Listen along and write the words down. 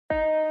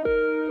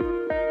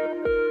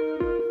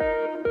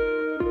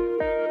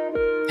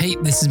Hey,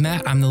 this is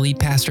Matt. I'm the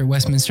lead pastor at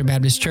Westminster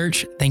Baptist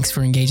Church. Thanks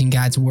for engaging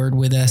God's Word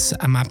with us.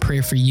 My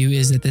prayer for you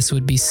is that this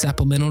would be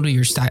supplemental to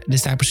your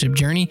discipleship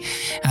journey.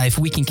 If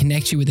we can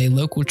connect you with a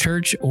local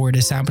church or a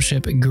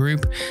discipleship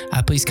group,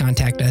 please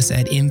contact us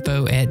at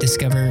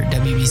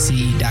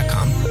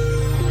info@discoverwbc.com.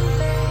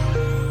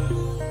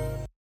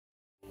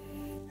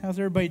 How's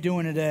everybody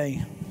doing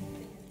today?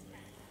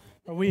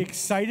 Are we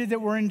excited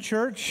that we're in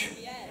church?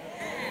 Yes.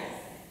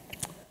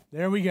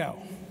 There we go.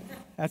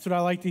 That's what I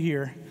like to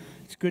hear.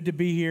 It's good to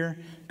be here.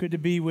 Good to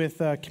be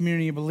with a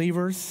community of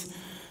believers.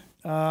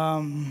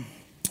 So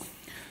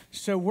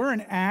we're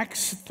in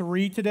Acts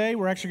 3 today.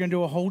 We're actually going to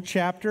do a whole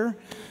chapter.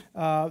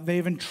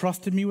 They've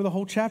entrusted me with a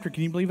whole chapter.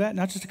 Can you believe that?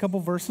 Not just a couple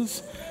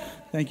verses.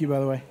 Thank you, by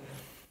the way.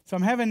 So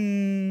I'm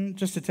having,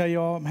 just to tell you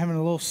all, I'm having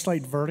a little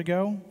slight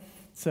vertigo.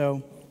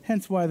 So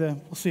hence why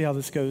we'll see how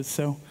this goes.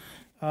 So,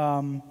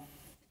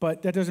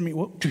 but that doesn't mean,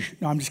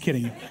 no, I'm just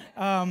kidding you.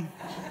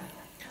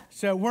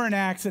 So we're in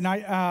Acts, and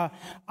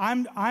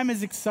I'm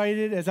as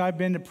excited as I've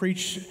been to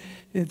preach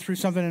through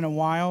something in a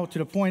while, to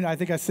the point I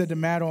think I said to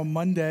Matt on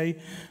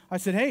Monday, I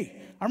said, hey,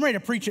 I'm ready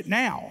to preach it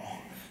now.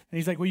 And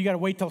he's like, well, you got to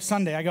wait till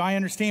Sunday. I go, I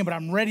understand, but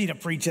I'm ready to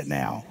preach it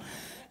now.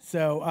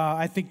 So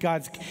I think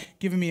God's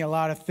given me a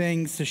lot of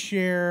things to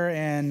share,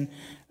 and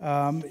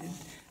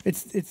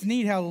it's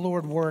neat how the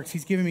Lord works.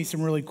 He's given me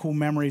some really cool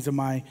memories of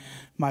my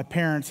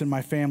parents and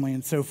my family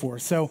and so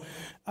forth. So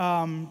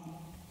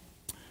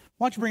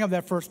why don't you bring up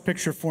that first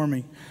picture for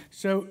me?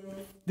 So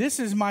this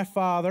is my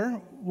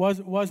father,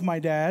 was my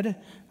dad.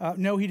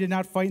 No, he did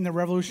not fight in the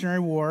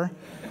Revolutionary War.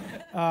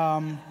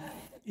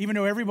 Even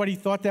though everybody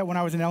thought that when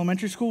I was in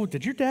elementary school.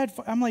 Did your dad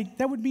fight? I'm like,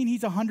 that would mean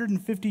he's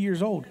 150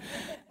 years old.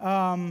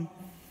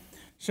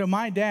 So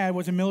my dad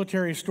was a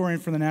military historian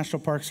for the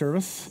National Park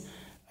Service.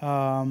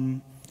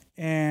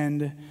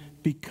 And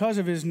because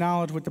of his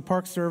knowledge with the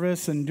Park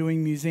Service and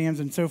doing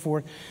museums and so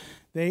forth,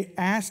 they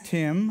asked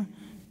him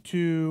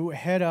to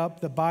head up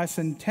the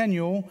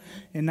bicentennial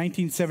in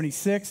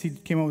 1976. He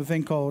came up with a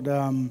thing called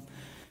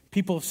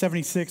People of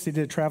 76. They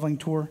did a traveling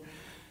tour.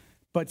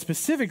 But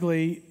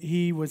specifically,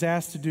 he was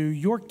asked to do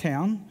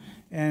Yorktown.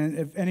 And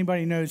if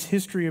anybody knows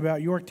history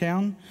about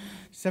Yorktown,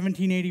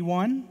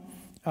 1781,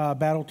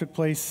 battle took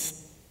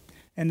place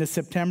end of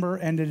September,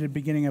 ended at the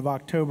beginning of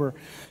October.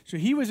 So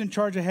he was in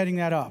charge of heading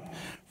that up.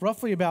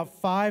 Roughly about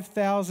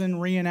 5,000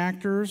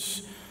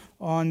 reenactors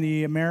on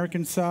the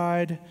American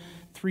side,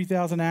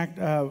 3,000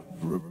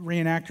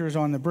 reenactors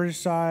on the British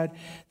side.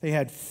 They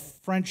had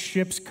French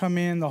ships come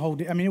in, the whole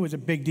it was a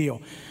big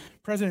deal.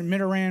 President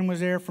Mitterrand was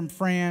there from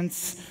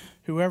France.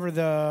 Whoever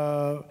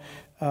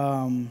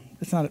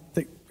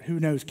who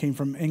knows, came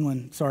from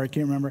England. Sorry, I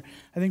can't remember.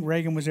 I think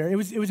Reagan was there. It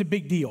was a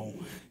big deal.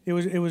 It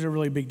was a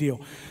really big deal.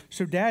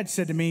 So Dad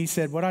said to me, he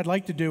said, what I'd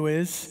like to do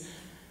is,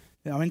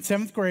 I'm in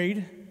 7th grade,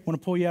 I want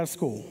to pull you out of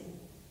school.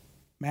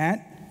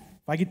 Matt,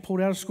 if I get pulled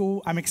out of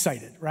school, I'm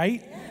excited,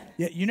 right?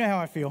 Yeah, you know how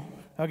I feel.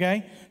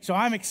 Okay, so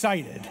I'm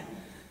excited.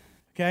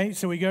 Okay,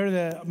 so we go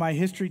to my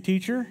history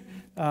teacher,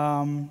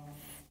 and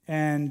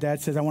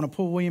Dad says, I want to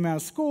pull William out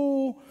of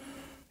school.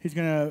 He's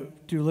going to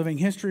do living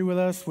history with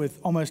us with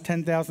almost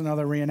 10,000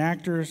 other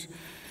reenactors.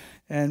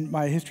 And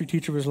my history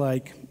teacher was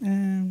like,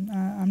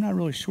 I'm not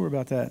really sure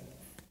about that.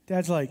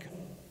 Dad's like,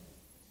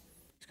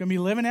 he's going to be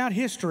living out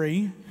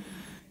history.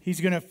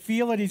 He's going to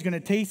feel it. He's going to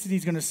taste it.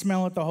 He's going to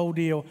smell it, the whole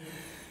deal.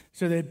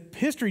 So the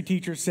history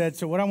teacher said,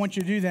 so what I want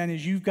you to do then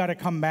is you've got to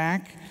come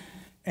back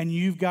and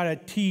you've got to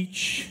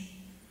teach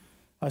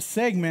a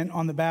segment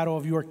on the Battle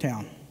of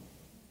Yorktown.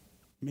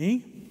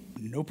 Me?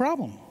 No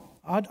problem.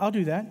 I'll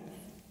do that.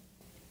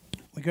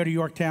 We go to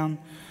Yorktown,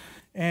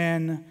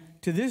 and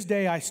to this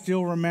day, I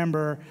still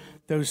remember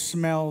those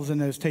smells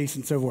and those tastes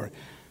and so forth.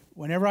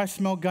 Whenever I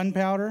smell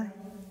gunpowder,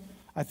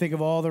 I think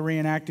of all the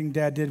reenacting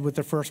Dad did with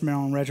the 1st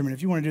Maryland Regiment.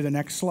 If you want to do the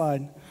next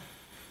slide.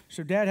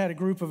 So Dad had a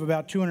group of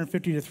about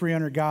 250 to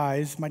 300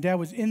 guys. My dad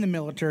was in the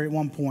military at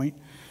one point.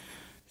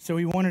 So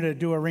he wanted to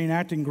do a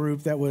reenacting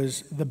group that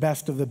was the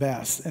best of the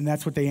best, and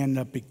that's what they ended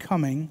up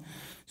becoming.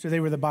 So they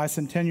were the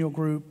bicentennial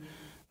group,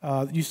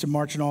 used to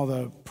march in all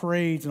the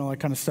parades and all that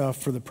kind of stuff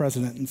for the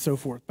president and so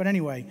forth. But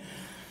anyway,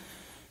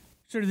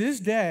 so to this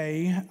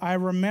day, I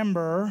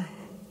remember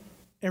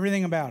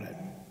everything about it.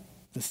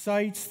 The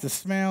sights, the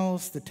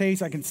smells, the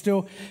taste.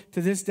 To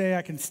this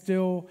day,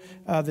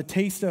 the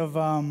taste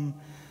of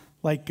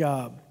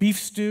beef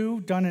stew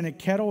done in a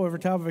kettle over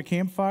top of a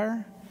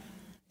campfire.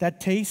 That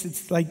taste,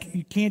 it's like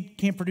you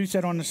can't produce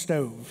that on the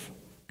stove,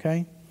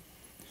 okay?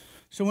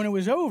 So when it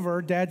was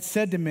over, Dad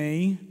said to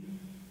me,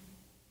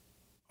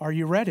 are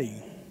you ready?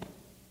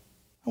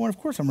 I went,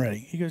 of course I'm ready.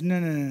 He goes,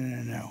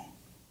 no.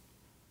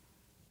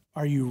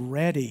 Are you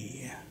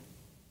ready?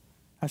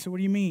 I said, what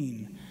do you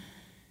mean?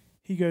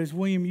 He goes,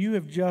 William, you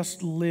have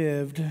just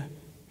lived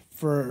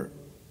for,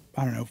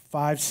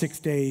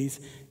 5-6 days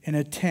in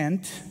a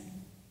tent.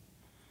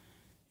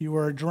 You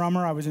were a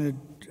drummer. I was in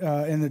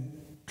the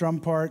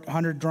drum part,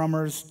 100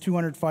 drummers,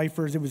 200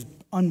 fifers. It was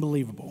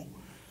unbelievable.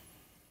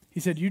 He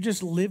said, you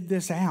just lived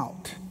this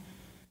out.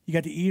 You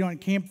got to eat on a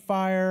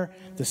campfire,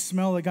 the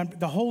smell of the gun,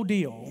 the whole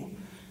deal.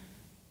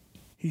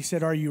 He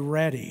said, "Are you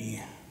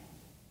ready?"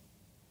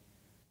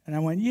 And I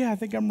went, "Yeah, I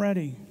think I'm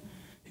ready."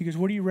 He goes,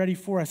 "What are you ready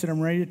for?" I said,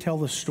 "I'm ready to tell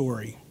the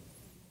story.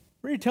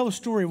 Ready to tell the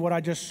story of what I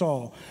just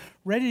saw.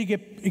 Ready to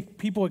get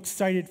people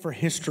excited for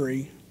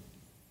history."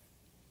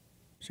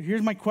 So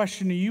here's my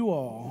question to you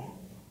all.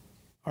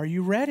 Are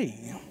you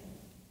ready?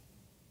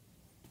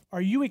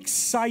 Are you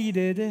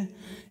excited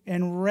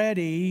and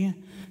ready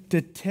to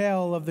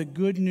tell of the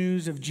good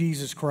news of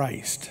Jesus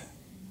Christ?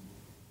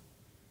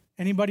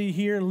 Anybody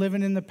here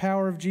living in the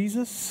power of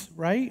Jesus,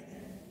 right?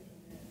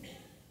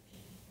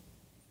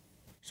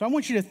 So I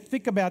want you to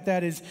think about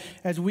that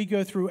as we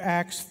go through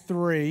Acts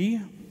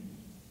 3.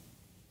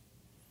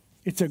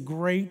 It's a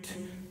great,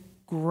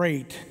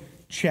 great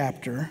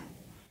chapter.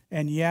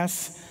 And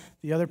yes,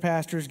 the other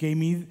pastors gave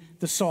me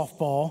the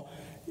softball.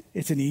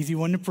 It's an easy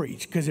one to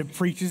preach because it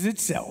preaches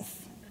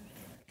itself.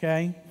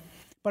 Okay?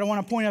 But I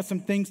want to point out some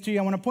things to you.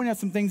 I want to point out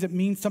some things that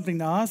mean something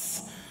to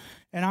us.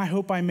 And I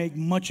hope I make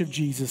much of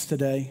Jesus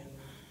today.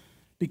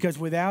 Because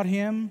without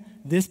him,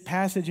 this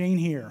passage ain't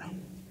here.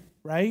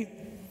 Right?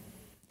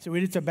 So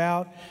it's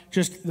about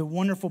just the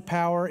wonderful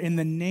power in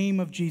the name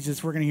of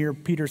Jesus. We're going to hear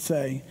Peter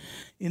say,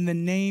 in the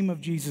name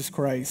of Jesus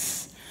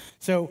Christ.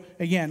 So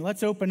again,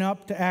 let's open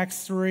up to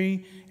Acts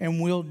 3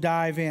 and we'll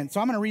dive in.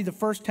 So I'm going to read the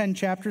first 10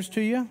 chapters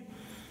to you.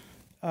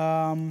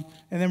 And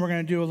then we're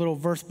going to do a little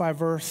verse by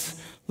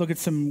verse, look at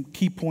some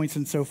key points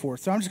and so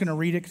forth. So I'm just going to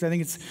read it because I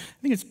think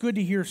it's good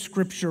to hear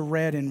Scripture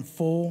read in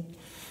full.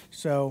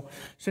 So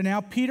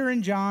now Peter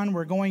and John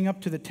were going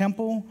up to the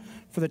temple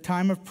for the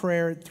time of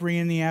prayer at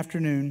 3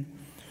 p.m.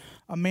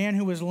 A man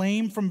who was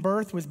lame from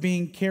birth was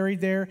being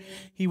carried there.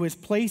 He was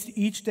placed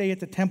each day at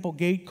the temple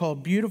gate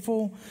called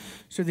Beautiful,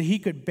 so that he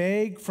could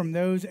beg from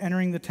those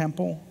entering the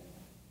temple.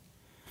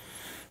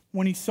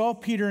 When he saw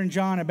Peter and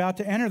John about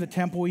to enter the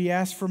temple, he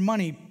asked for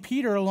money.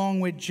 Peter, along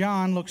with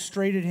John, looked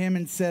straight at him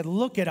and said,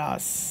 "Look at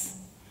us."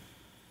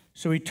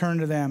 So he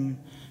turned to them,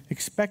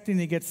 expecting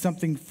to get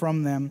something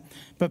from them.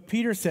 But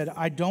Peter said,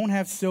 "I don't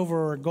have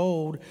silver or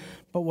gold,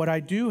 but what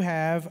I do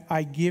have,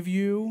 I give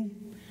you.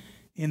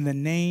 In the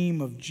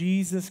name of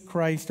Jesus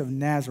Christ of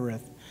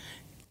Nazareth,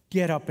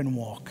 get up and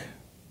walk."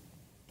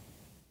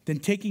 Then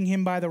taking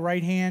him by the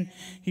right hand,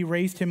 he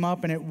raised him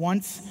up, and at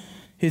once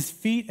his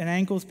feet and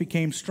ankles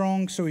became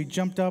strong. So he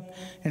jumped up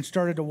and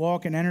started to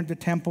walk and entered the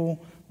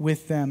temple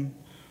with them,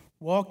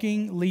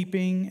 walking,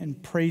 leaping,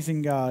 and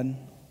praising God.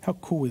 How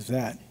cool is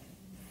that?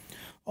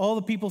 All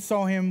the people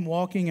saw him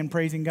walking and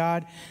praising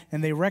God,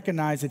 and they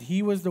recognized that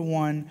he was the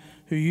one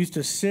who used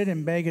to sit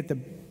and beg at the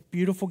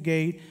beautiful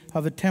gate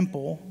of the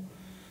temple.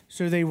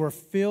 So they were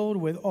filled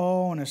with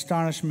awe and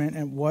astonishment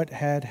at what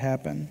had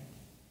happened.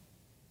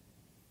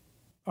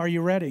 Are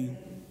you ready?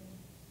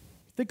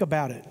 Think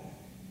about it.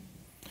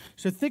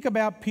 So think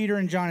about Peter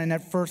and John in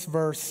that first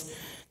verse.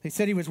 They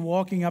said he was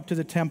walking up to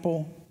the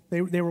temple.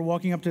 They were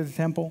walking up to the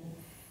temple.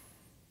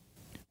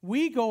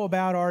 We go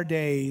about our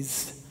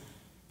days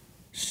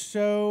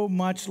so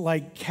much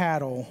like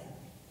cattle,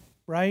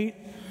 right?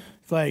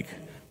 It's like,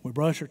 we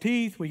brush our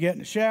teeth, we get in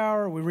the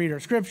shower, we read our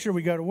scripture,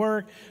 we go to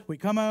work, we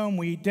come home,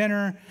 we eat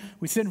dinner,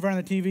 we sit in front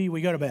of the TV,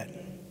 we go to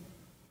bed.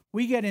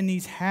 We get in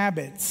these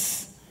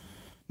habits.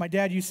 My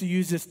dad used to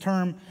use this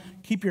term,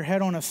 keep your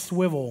head on a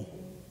swivel.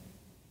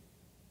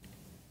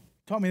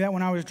 Taught me that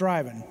when I was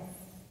driving.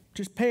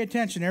 Just pay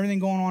attention to everything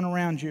going on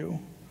around you.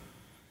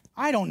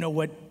 I don't know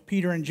what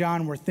Peter and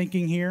John were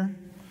thinking here,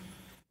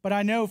 but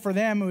I know for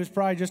them it was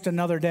probably just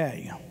another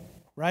day,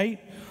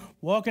 right?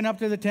 Walking up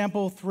to the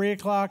temple, 3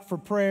 o'clock for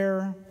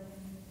prayer.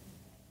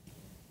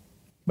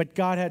 But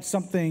God had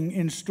something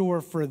in store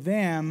for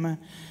them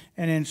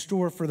and in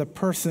store for the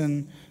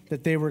person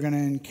that they were going to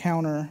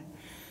encounter.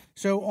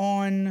 So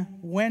on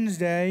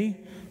Wednesday,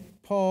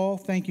 Paul,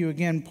 thank you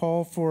again,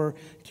 Paul, for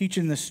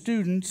teaching the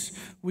students.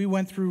 We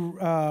went through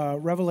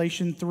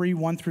Revelation 3,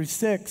 1 through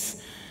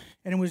 6.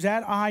 And it was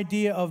that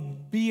idea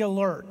of be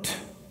alert.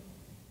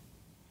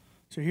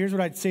 So here's what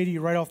I'd say to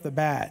you right off the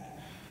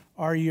bat.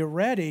 Are you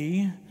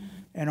ready?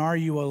 And are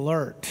you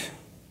alert?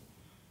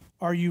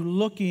 Are you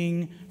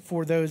looking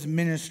for those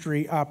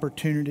ministry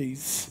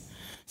opportunities?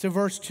 So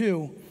verse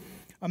 2,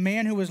 a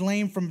man who was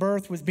lame from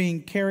birth was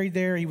being carried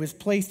there. He was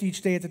placed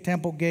each day at the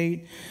temple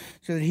gate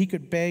so that he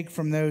could beg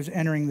from those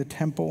entering the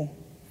temple.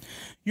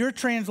 Your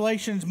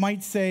translations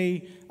might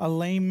say a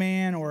lame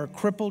man or a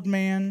crippled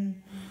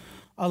man.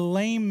 A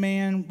lame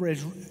man,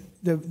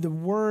 the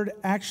word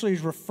actually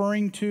is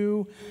referring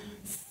to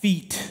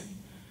feet.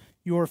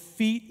 Your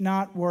feet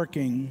not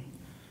working.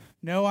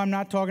 No, I'm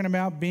not talking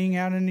about being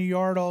out in the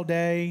yard all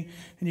day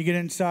and you get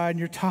inside and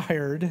you're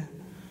tired.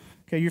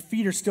 Okay, your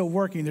feet are still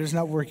working. They're just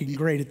not working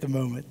great at the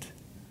moment.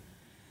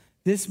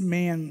 This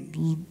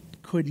man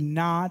could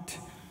not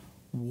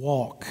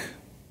walk.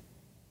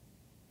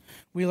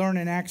 We learn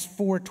in Acts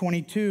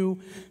 4:22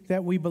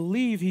 that we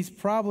believe he's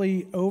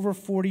probably over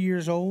 40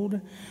 years old,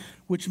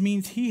 which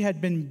means he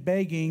had been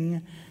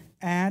begging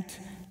at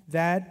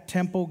that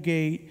temple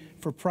gate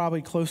for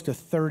probably close to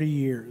 30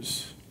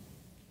 years.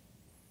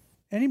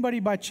 Anybody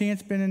by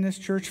chance been in this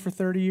church for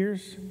 30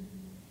 years?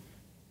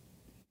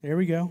 There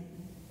we go.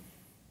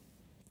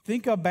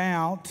 Think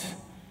about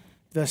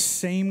the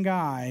same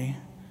guy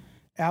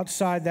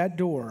outside that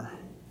door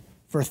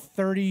for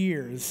 30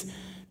 years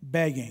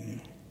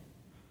begging.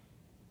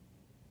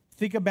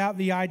 Think about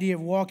the idea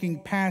of walking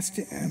past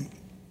him.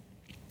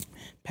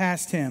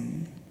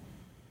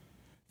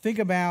 Think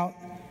about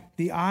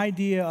the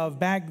idea of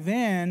back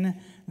then,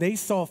 they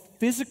saw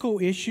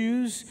physical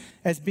issues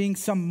as being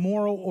some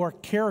moral or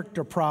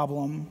character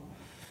problem.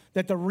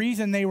 That the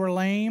reason they were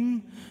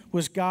lame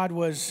was God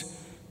was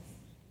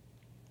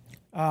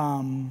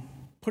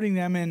putting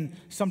them in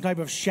some type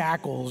of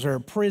shackles or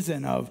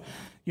prison of,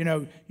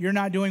 you're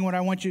not doing what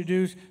I want you to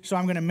do, so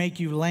I'm going to make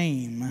you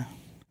lame. I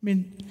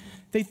mean,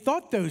 they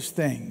thought those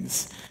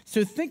things.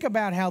 So think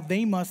about how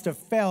they must have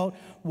felt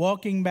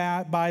walking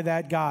by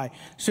that guy.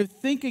 So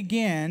think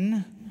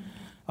again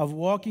of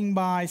walking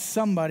by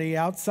somebody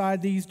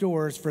outside these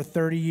doors for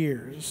 30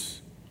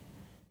 years.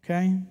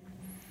 Okay?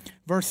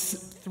 Verse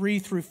 3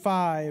 through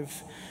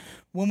 5.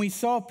 When he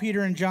saw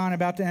Peter and John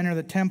about to enter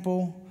the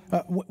temple,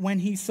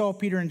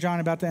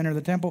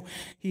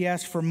 he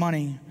asked for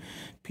money.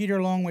 Peter,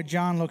 along with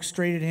John, looked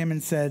straight at him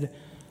and said,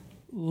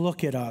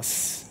 "Look at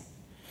us."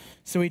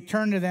 So he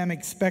turned to them,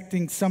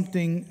 expecting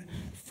something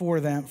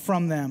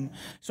from them.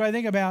 So I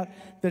think about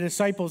the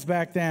disciples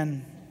back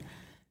then.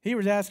 He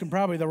was asking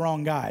probably the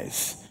wrong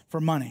guys for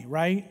money,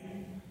 right?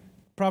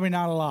 Probably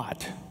not a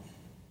lot.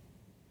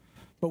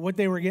 But what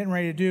they were getting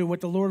ready to do, what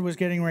the Lord was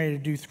getting ready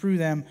to do through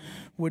them,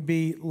 would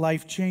be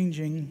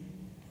life-changing.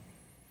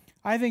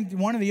 I think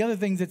one of the other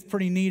things that's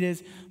pretty neat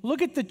is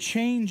look at the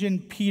change in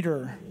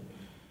Peter.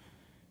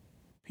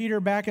 Peter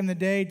back in the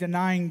day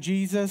denying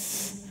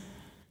Jesus,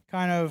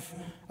 kind of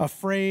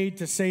afraid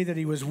to say that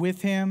he was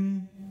with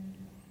him.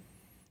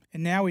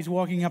 And now he's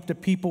walking up to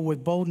people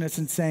with boldness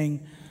and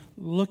saying,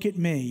 "Look at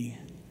me.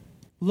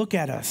 Look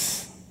at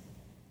us."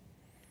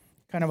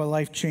 Kind of a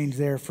life change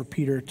there for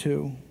Peter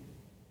too.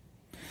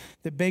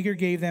 The beggar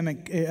gave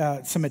them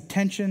some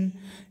attention,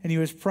 and he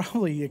was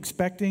probably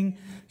expecting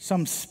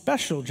some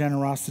special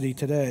generosity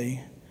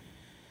today.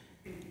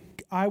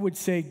 I would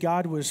say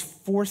God was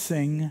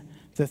forcing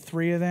the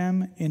three of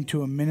them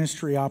into a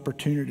ministry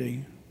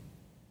opportunity.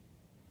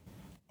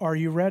 Are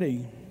you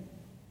ready?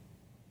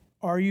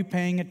 Are you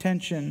paying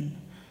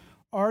attention?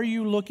 Are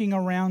you looking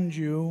around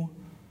you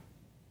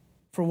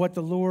for what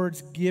the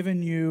Lord's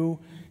given you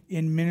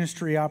in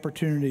ministry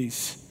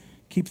opportunities?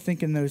 Keep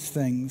thinking those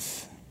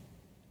things.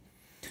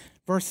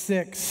 Verse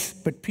 6,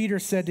 but Peter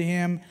said to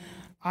him,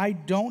 "I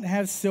don't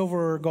have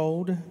silver or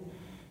gold,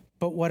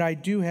 but what I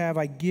do have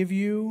I give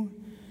you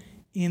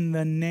in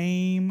the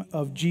name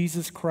of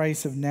Jesus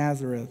Christ of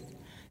Nazareth.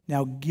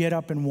 Now get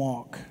up and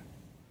walk."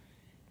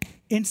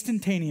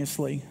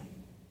 Instantaneously.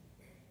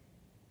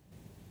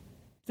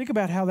 Think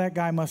about how that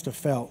guy must have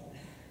felt.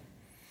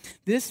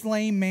 This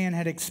lame man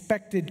had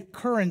expected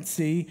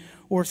currency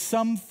or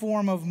some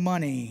form of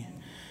money.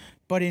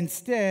 But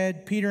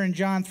instead, Peter and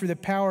John, through the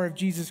power of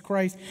Jesus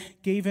Christ,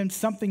 gave him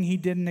something he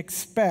didn't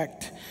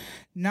expect.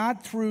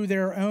 Not through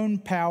their own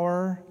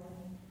power.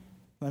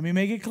 Let me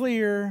make it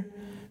clear.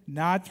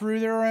 Not through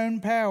their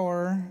own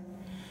power,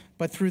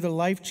 but through the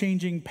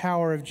life-changing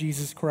power of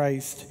Jesus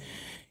Christ.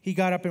 He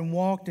got up and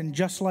walked, and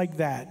just like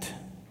that.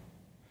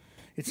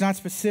 It's not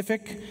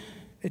specific.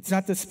 It's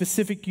not the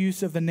specific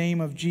use of the name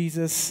of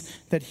Jesus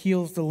that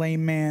heals the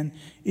lame man.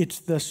 It's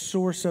the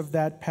source of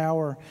that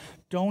power.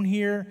 Don't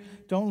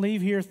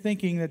leave here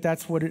thinking that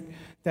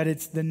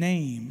it's the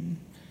name.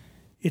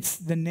 It's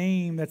the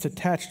name that's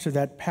attached to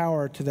that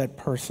power, to that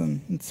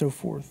person, and so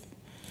forth.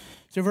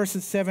 So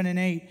verses 7 and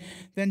 8,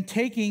 then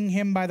taking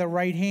him by the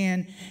right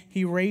hand,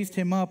 he raised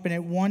him up, and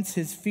at once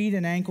his feet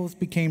and ankles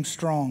became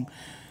strong.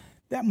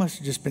 That must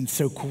have just been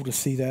so cool to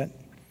see that.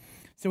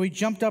 So he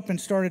jumped up and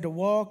started to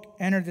walk,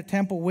 entered the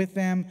temple with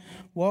them,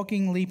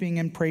 walking, leaping,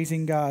 and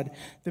praising God.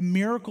 The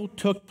miracle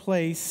took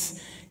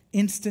place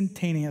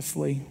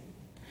instantaneously.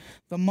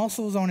 The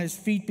muscles on his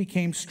feet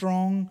became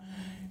strong.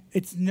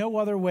 It's no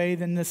other way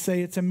than to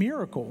say it's a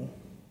miracle.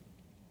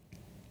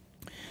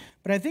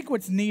 But I think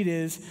what's neat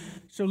is,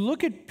 so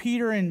look at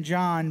Peter and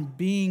John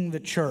being the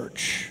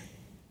church.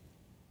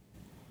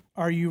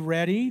 Are you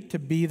ready to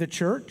be the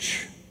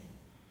church?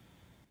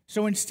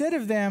 So instead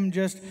of them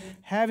just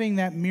having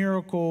that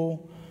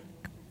miracle,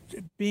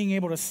 being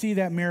able to see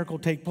that miracle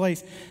take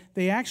place,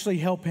 they actually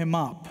help him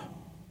up.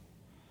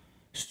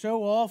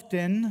 So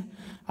often,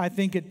 I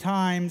think at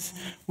times,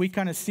 we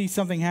kind of see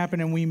something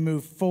happen and we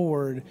move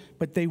forward,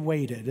 but they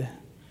waited.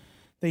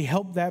 They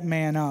helped that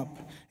man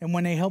up. And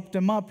when they helped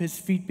him up, his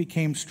feet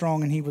became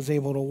strong and he was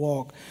able to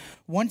walk.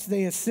 Once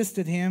they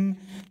assisted him,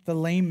 the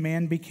lame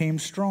man became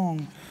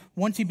strong.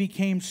 Once he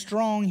became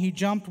strong, he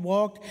jumped,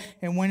 walked,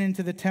 and went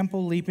into the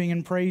temple leaping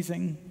and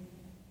praising.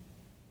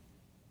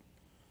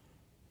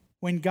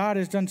 When God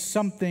has done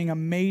something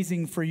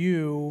amazing for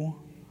you,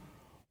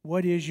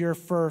 what is your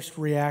first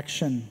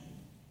reaction?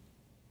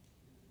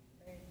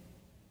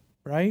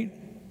 Right?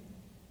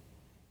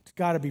 It's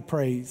got to be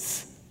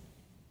praise.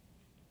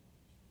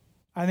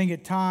 I think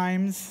at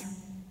times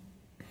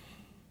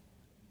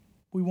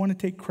we want to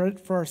take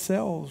credit for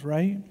ourselves,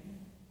 right?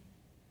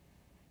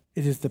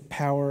 It is the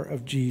power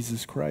of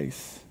Jesus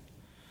Christ.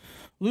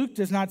 Luke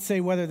does not say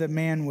whether the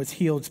man was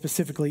healed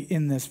specifically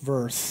in this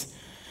verse,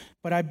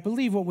 but I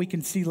believe what we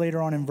can see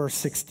later on in verse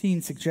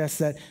 16 suggests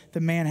that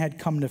the man had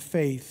come to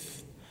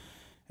faith.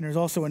 And there's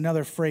also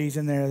another phrase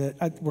in there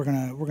that we're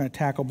gonna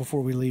tackle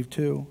before we leave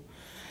too.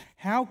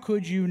 How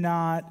could you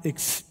not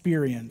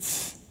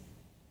experience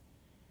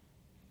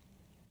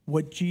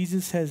what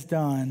Jesus has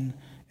done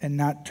and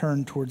not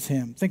turn towards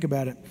him? Think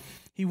about it.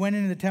 He went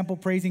into the temple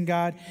praising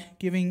God,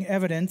 giving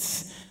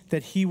evidence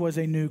that he was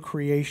a new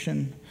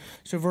creation.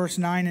 So verse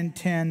 9 and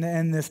 10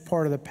 end this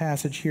part of the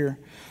passage here.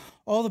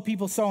 All the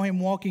people saw him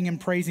walking and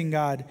praising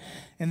God,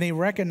 and they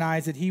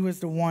recognized that he was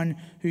the one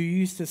who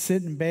used to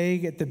sit and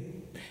beg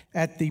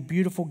at the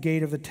beautiful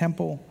gate of the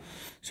temple.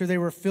 So they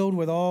were filled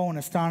with awe and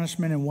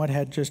astonishment in what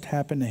had just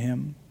happened to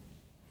him.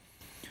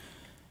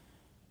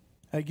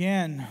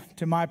 Again,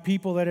 to my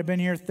people that have been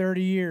here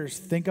 30 years,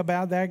 think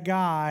about that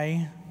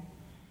guy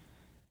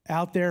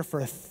out there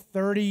for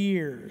 30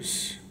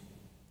 years.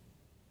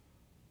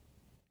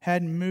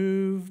 Hadn't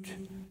moved,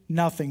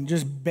 nothing,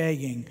 just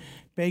begging.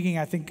 Begging,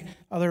 I think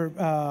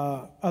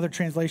other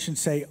translations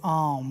say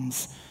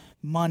alms,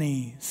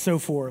 money, so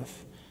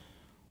forth.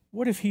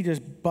 What if he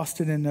just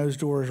busted in those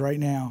doors right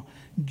now,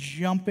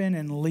 jumping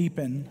and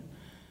leaping?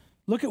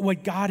 Look at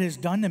what God has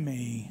done to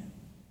me.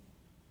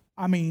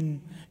 I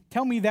mean,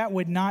 tell me that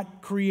would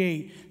not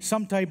create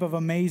some type of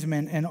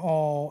amazement and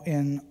awe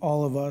in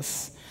all of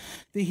us.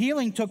 The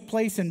healing took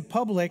place in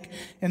public,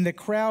 and the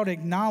crowd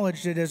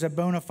acknowledged it as a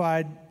bona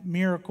fide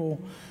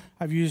miracle.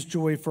 I've used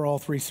Joy for all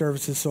three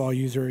services, so I'll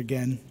use her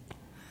again.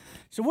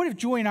 So what if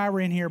Joy and I were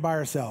in here by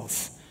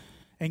ourselves,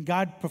 and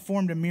God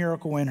performed a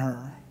miracle in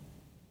her?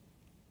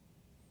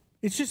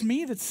 It's just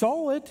me that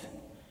saw it.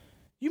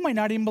 You might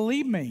not even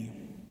believe me.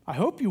 I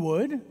hope you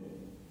would.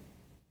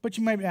 But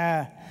you might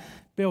be,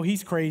 Bill,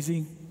 he's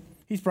crazy.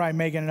 He's probably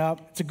making it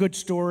up. It's a good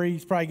story.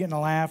 He's probably getting a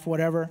laugh,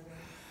 whatever.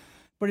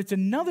 But it's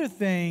another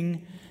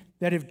thing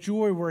that if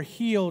Joy were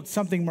healed,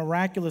 something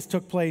miraculous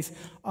took place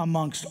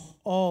amongst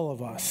all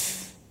of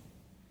us.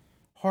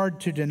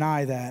 Hard to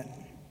deny that.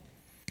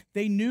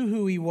 They knew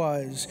who he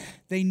was.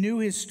 They knew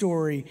his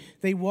story.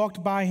 They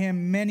walked by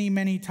him many,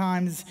 many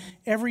times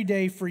every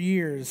day for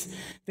years.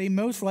 They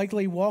most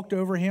likely walked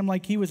over him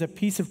like he was a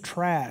piece of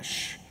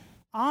trash.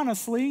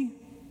 Honestly,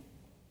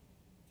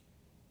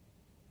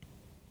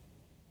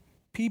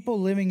 people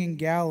living in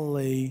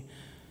Galilee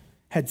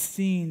had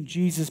seen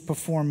Jesus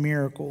perform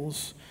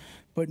miracles,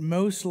 but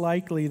most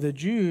likely the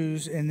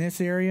Jews in this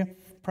area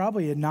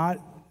probably had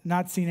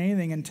not seen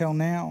anything until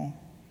now.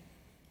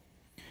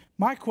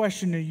 My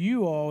question to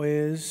you all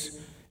is,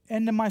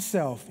 and to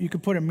myself, you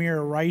could put a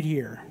mirror right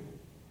here.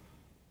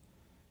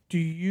 Do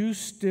you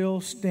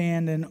still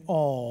stand in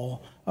awe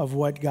of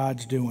what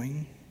God's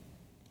doing?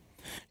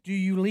 Do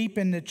you leap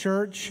into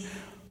church,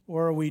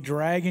 or are we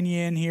dragging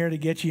you in here to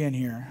get you in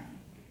here?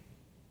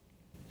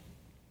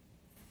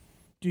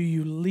 Do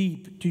you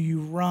leap? Do you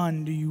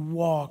run? Do you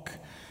walk?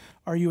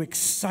 Are you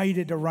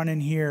excited to run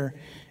in here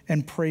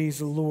and praise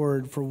the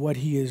Lord for what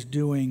he is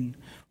doing,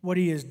 what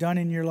he has done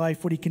in your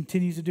life, what he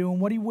continues to do,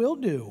 and what he will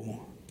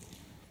do?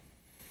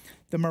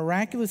 The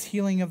miraculous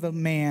healing of the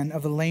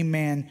lame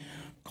man,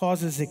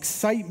 causes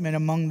excitement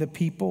among the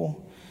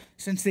people.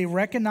 Since they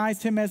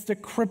recognized him as the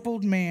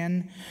crippled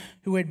man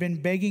who had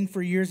been begging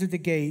for years at the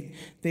gate,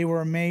 they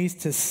were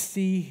amazed to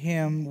see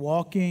him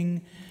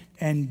walking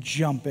and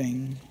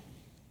jumping.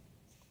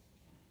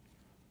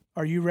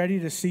 Are you ready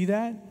to see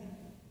that?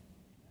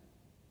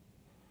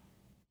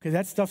 Because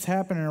that stuff's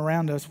happening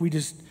around us. We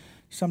just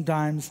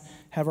sometimes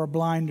have our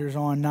blinders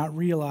on, not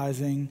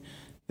realizing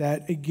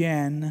that,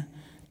 again,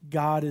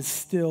 God is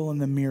still in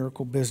the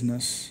miracle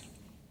business.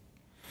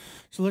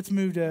 So let's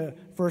move to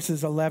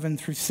verses 11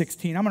 through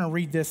 16. I'm going to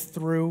read this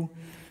through,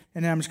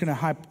 and then I'm just going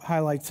to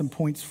highlight some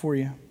points for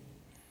you.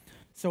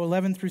 So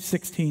 11 through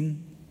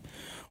 16.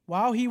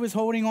 While he was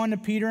holding on to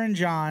Peter and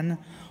John,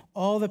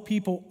 all the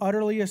people,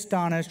 utterly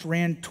astonished,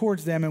 ran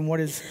towards them in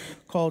what is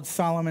called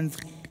Solomon's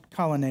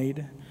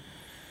colonnade.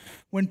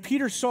 When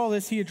Peter saw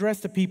this, he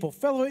addressed the people,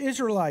 "Fellow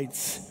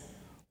Israelites,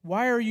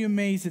 why are you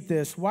amazed at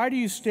this? Why do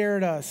you stare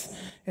at us?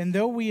 And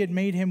though we had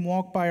made him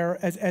walk by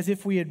as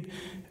if we had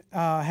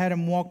had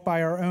him walk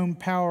by our own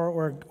power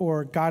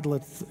or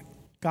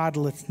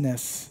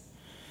godlessness.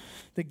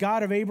 The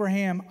God of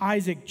Abraham,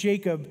 Isaac,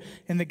 Jacob,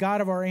 and the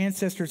God of our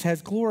ancestors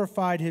has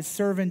glorified his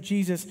servant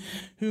Jesus,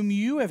 whom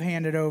you have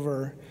handed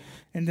over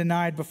and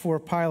denied before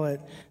Pilate,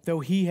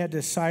 though he had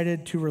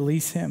decided to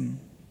release him.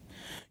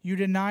 You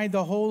denied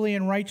the holy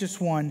and righteous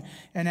one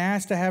and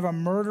asked to have a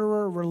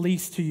murderer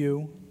released to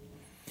you.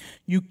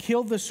 You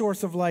killed the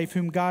source of life,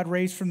 whom God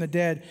raised from the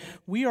dead.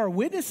 We are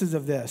witnesses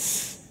of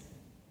this."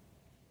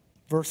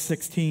 Verse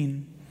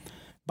 16,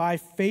 "By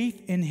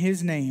faith in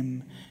his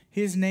name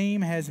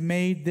has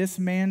made this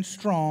man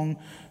strong,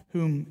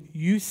 whom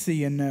you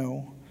see and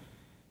know,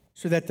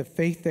 so that the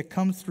faith that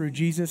comes through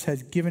Jesus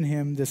has given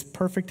him this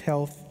perfect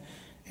health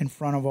in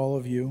front of all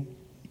of you."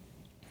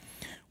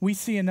 We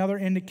see another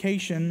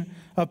indication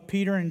of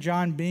Peter and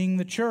John being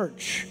the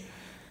church.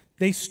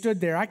 They stood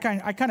there. I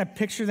kind of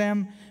picture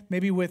them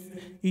maybe with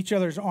each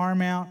other's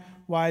arm out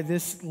while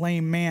this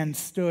lame man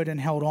stood and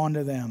held on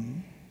to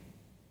them.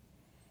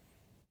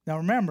 Now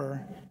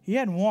remember, he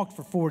hadn't walked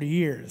for 40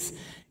 years.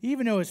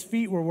 Even though his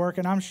feet were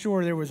working, I'm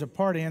sure there was a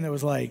part of him that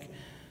was like,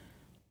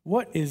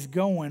 what is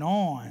going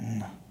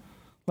on?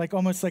 Like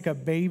almost like a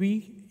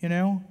baby, you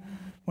know?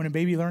 When a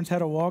baby learns how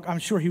to walk, I'm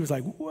sure he was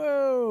like,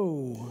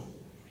 whoa.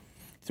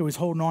 So he's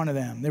holding on to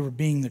them. They were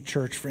being the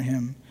church for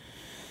him.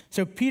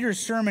 So Peter's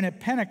sermon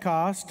at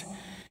Pentecost,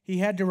 he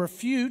had to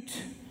refute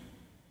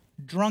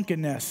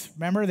drunkenness.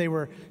 Remember, they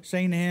were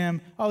saying to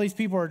him, oh, these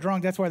people are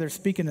drunk. That's why they're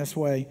speaking this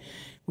way.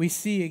 We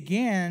see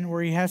again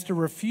where he has to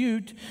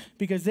refute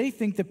because they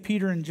think that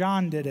Peter and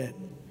John did it.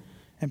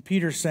 And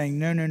Peter's saying,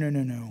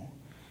 no.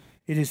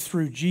 It is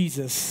through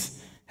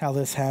Jesus how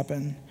this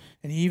happened.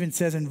 And he even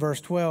says in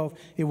verse 12,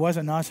 it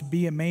wasn't us.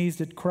 Be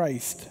amazed at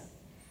Christ.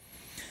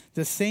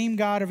 The same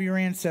God of your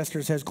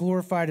ancestors has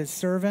glorified his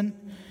servant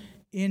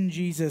in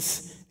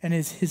Jesus and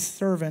is his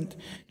servant.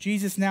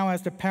 Jesus now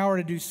has the power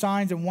to do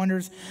signs and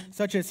wonders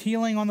such as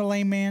healing on the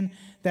lame man.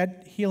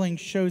 That healing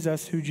shows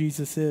us who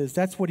Jesus is.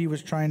 That's what he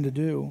was trying to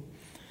do.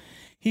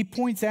 He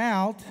points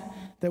out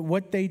that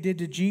what they did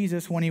to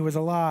Jesus when he was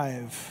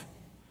alive.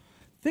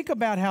 Think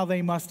about how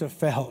they must have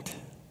felt.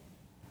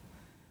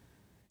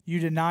 You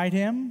denied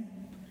him.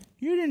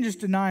 You didn't just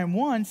deny him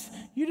once.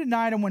 You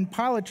denied him when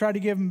Pilate tried to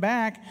give him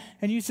back,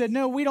 and you said,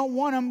 no, we don't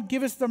want him.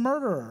 Give us the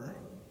murderer.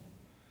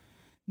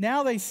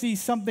 Now they see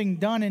something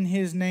done in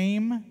his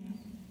name.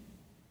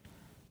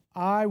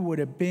 I would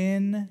have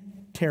been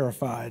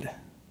terrified.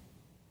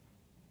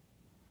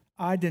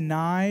 I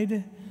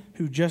denied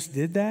who just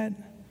did that.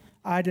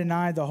 I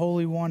denied the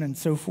Holy One and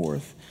so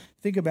forth.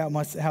 Think about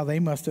how they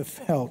must have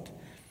felt.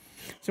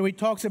 So he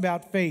talks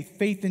about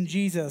faith in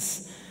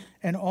Jesus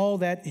and all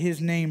that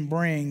his name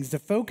brings. The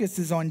focus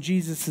is on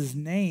Jesus'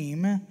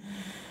 name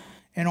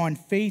and on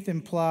faith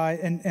and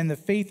the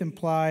faith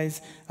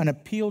implies an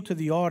appeal to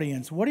the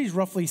audience. What he's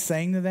roughly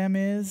saying to them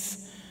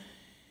is,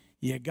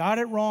 you got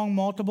it wrong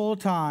multiple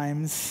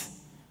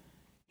times.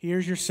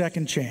 Here's your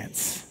second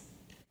chance,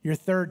 your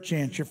third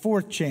chance, your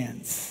fourth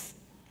chance.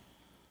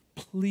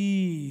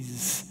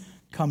 Please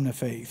come to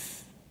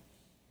faith.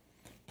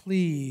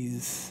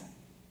 Please.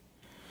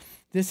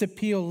 This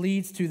appeal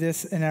leads to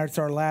this, and it's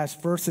our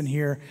last verse in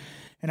here,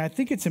 and I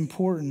think it's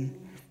important.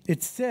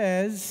 It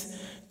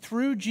says,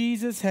 through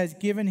Jesus has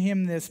given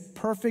him this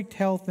perfect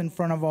health in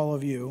front of all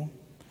of you.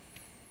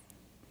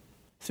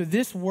 So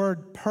this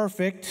word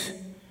perfect,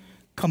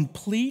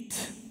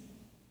 complete,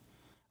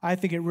 I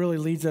think it really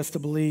leads us to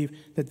believe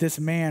that this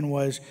man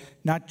was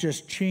not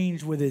just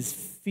changed with his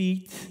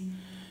feet,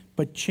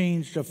 but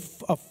changed a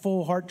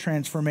full heart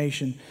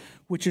transformation,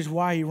 which is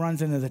why he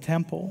runs into the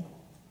temple.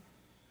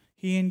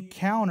 He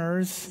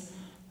encounters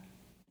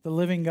the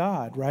living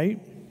God,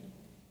 right?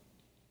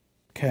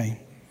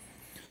 Okay.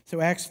 So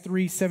Acts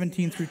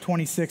 3:17 through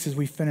 26 as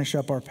we finish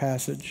up our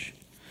passage.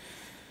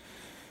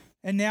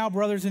 And now,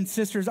 brothers and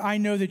sisters, I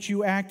know that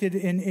you acted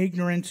in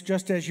ignorance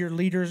just as your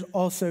leaders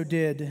also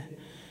did.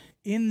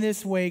 In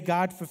this way,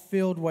 God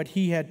fulfilled what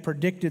he had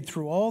predicted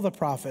through all the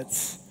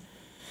prophets,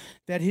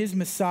 that his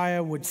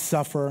Messiah would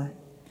suffer.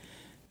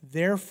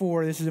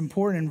 Therefore, this is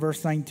important in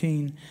verse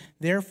 19,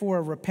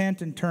 therefore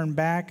repent and turn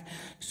back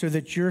so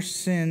that your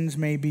sins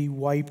may be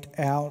wiped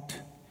out,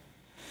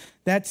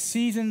 that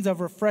seasons of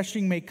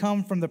refreshing may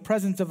come from the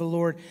presence of the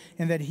Lord,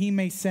 and that he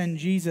may send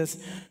Jesus,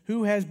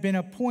 who has been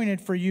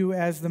appointed for you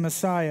as the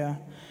Messiah.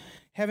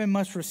 Heaven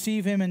must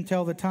receive him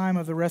until the time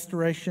of the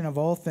restoration of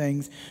all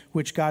things,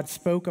 which God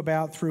spoke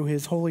about through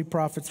his holy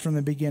prophets from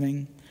the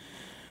beginning.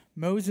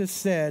 Moses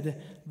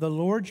said, the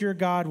Lord your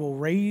God will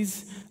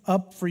raise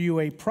up for you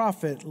a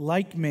prophet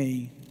like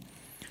me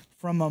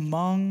from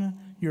among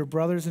your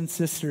brothers and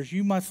sisters.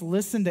 You must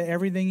listen to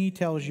everything he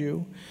tells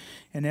you,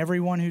 and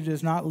everyone who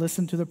does not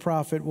listen to the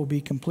prophet will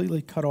be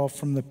completely cut off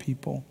from the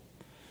people.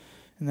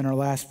 And then our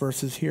last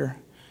verse is here.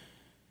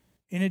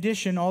 In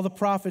addition, all the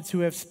prophets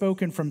who have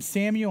spoken from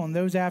Samuel and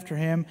those after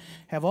him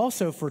have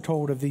also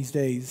foretold of these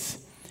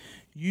days.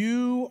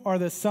 You are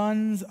the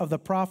sons of the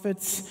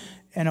prophets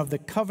and of the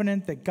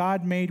covenant that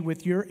God made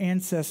with your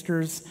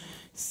ancestors,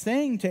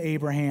 saying to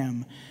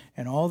Abraham,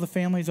 and all the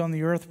families on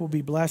the earth will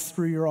be blessed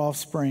through your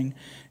offspring.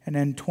 And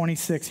then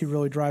 26, he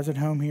really drives it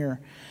home here.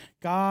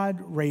 God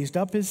raised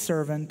up his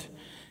servant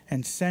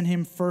and sent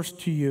him first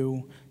to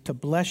you to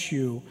bless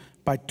you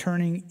by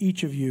turning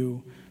each of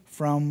you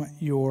from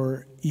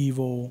your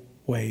evil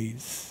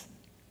ways.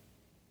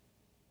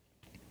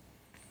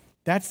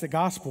 That's the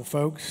gospel,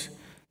 folks.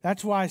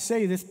 That's why I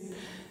say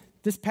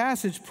this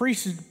passage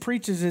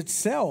preaches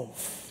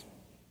itself.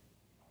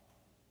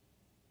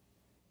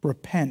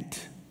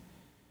 Repent.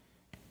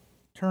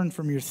 Turn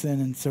from your sin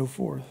and so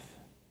forth.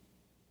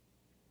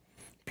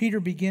 Peter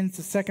begins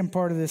the second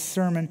part of this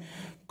sermon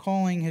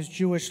calling his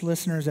Jewish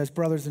listeners as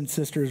brothers and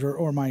sisters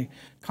or my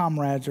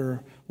comrades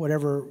or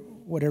whatever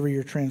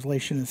your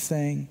translation is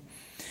saying.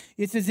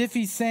 It's as if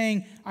he's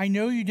saying, I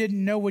know you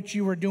didn't know what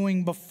you were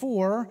doing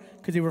before,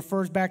 because he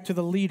refers back to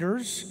the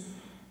leaders.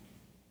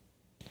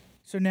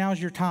 So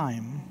now's your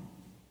time.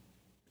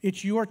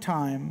 It's your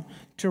time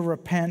to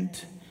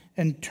repent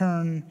and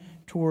turn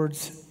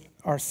towards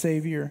our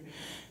Savior.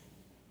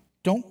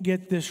 Don't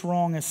get this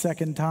wrong a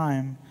second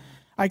time.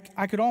 I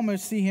could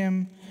almost see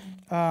him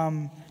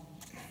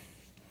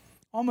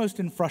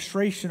almost in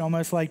frustration,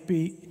 almost like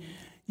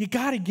you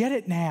got to get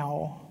it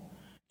now.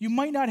 You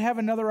might not have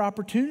another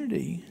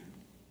opportunity.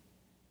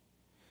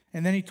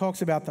 And then he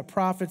talks about the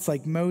prophets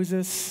like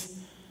Moses.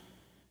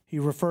 He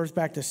refers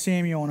back to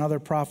Samuel and other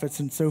prophets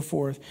and so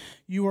forth.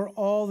 You are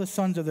all the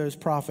sons of those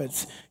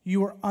prophets.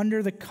 You are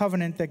under the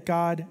covenant that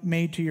God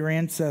made to your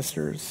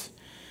ancestors.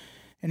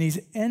 And he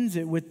ends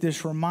it with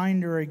this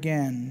reminder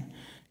again.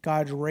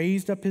 God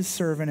raised up his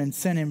servant and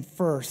sent him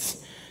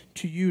first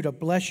to you to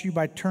bless you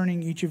by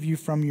turning each of you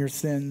from your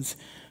sins.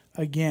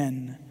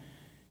 Again,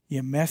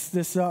 you messed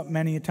this up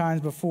many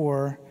times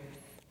before.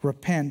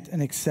 Repent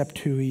and accept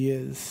who he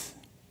is.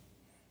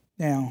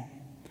 Now,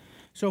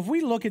 so if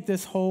we look at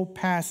this whole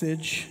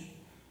passage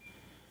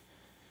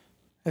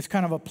as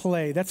kind of a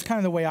play, that's kind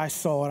of the way I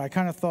saw it. I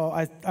kind of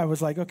thought, I was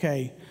like,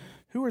 okay,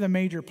 who are the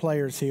major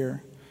players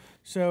here?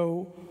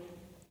 So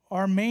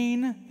our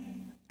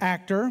main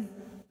actor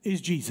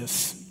is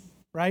Jesus,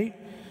 right?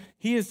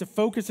 He is the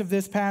focus of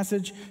this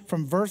passage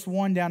from verse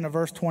 1 down to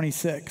verse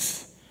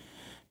 26.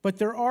 But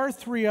there are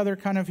three other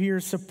kind of here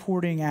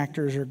supporting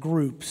actors or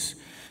groups.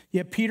 You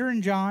have Peter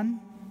and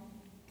John,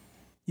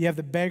 you have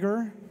the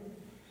beggar,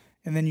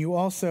 and then you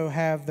also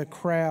have the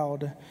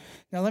crowd.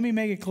 Now let me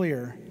make it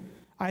clear.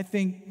 I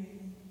think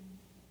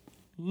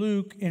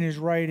Luke in his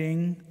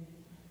writing,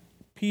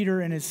 Peter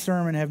in his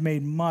sermon have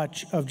made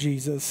much of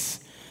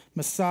Jesus.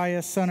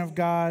 Messiah, Son of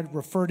God,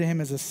 refer to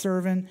him as a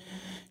servant.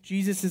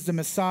 Jesus is the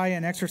Messiah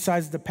and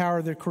exercises the power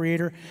of the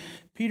Creator.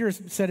 Peter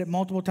said it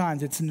multiple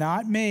times. It's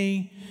not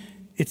me,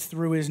 it's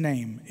through his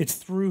name. It's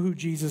through who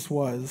Jesus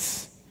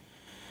was.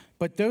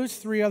 But those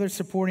three other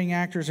supporting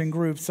actors and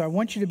groups, I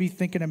want you to be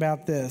thinking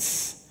about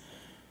this.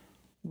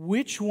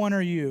 Which one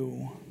are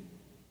you?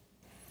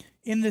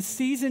 In the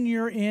season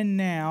you're in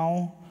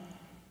now,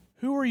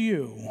 who are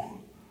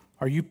you?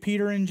 Are you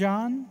Peter and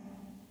John?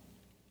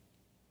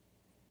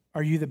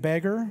 Are you the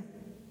beggar?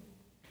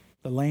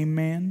 The lame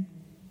man?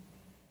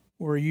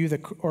 Or are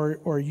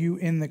you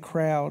in the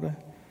crowd?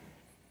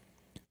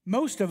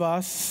 Most of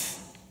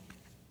us,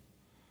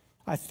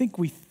 I think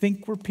we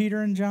think we're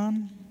Peter and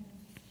John.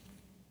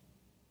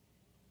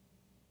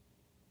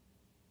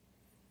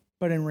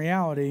 But in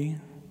reality,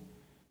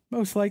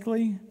 most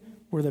likely,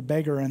 we're the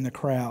beggar in the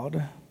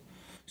crowd.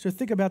 So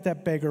think about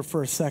that beggar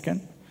for a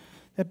second.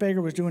 That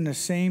beggar was doing the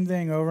same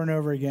thing over and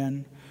over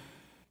again,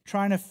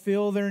 trying to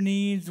fill their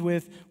needs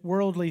with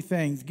worldly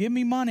things. Give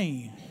me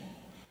money.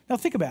 Now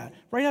think about it.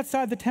 Right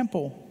outside the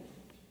temple.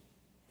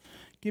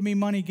 Give me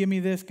money, give me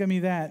this, give me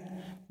that.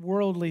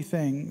 Worldly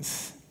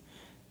things.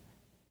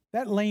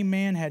 That lame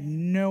man had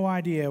no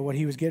idea what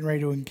he was getting ready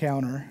to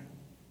encounter.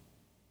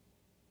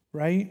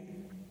 Right?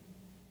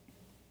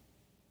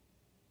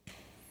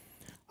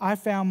 I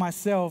found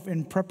myself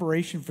in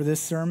preparation for this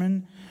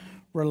sermon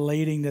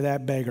relating to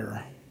that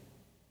beggar.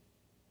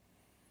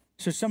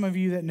 So some of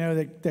you that know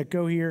that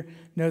go here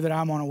know that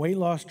I'm on a weight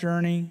loss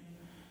journey.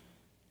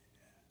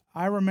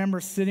 I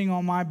remember sitting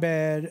on my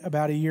bed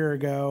about a year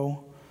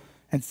ago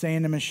and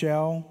saying to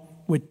Michelle,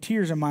 with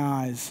tears in my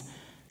eyes,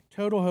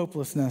 total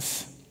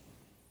hopelessness,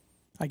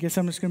 I guess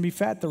I'm just going to be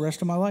fat the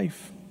rest of my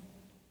life.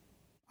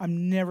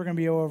 I'm never going to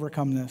be able to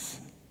overcome this.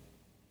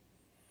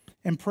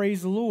 And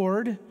praise the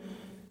Lord,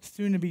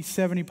 soon to be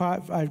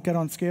 75, I got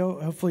on scale,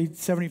 hopefully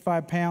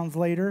 75 pounds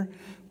later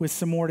with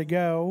some more to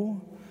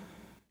go.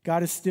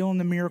 God is still in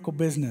the miracle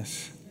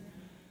business.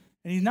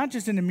 And he's not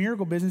just in the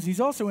miracle business,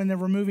 he's also in the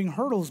removing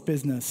hurdles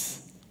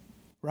business,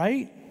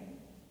 right?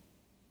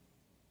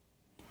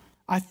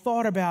 I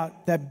thought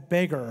about that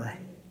beggar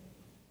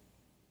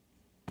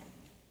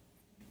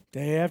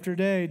day after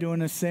day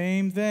doing the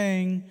same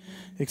thing,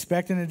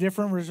 expecting a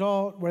different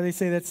result, where they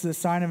say that's the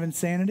sign of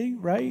insanity,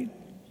 right?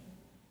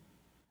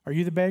 Are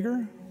you the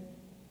beggar?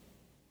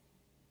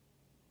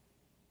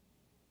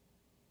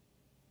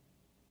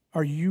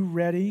 Are you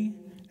ready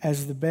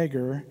as the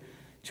beggar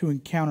to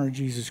encounter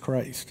Jesus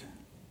Christ?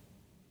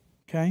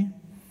 Okay?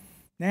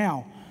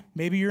 Now,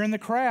 maybe you're in the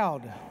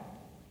crowd.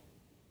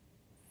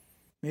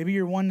 Maybe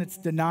you're one that's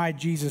denied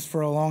Jesus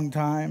for a long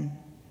time.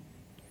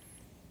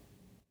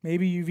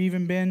 Maybe you've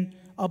even been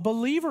a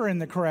believer in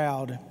the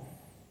crowd,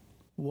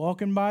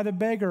 walking by the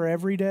beggar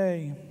every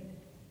day.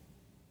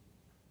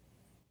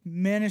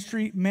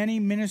 Many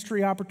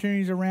ministry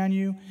opportunities around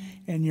you,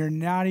 and you're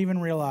not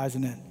even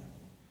realizing it.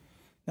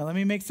 Now, let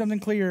me make something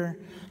clear.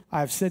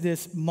 I've said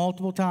this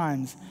multiple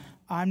times.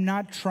 I'm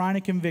not trying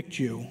to convict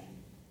you.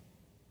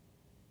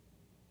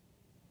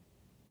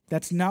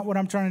 That's not what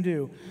I'm trying to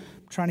do.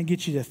 I'm trying to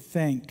get you to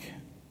think.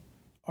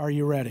 Are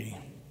you ready?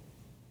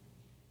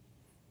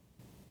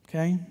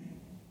 Okay?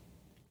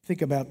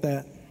 Think about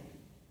that.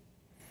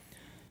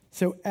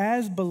 So,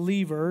 as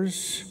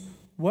believers,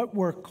 what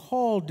we're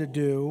called to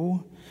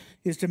do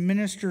is to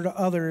minister to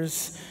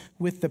others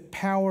with the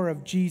power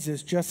of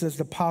Jesus, just as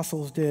the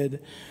apostles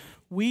did.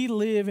 We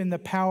live in the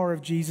power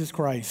of Jesus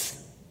Christ.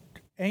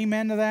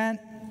 Amen to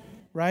that,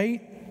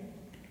 right?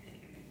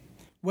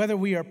 Whether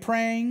we are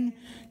praying,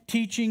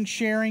 teaching,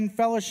 sharing,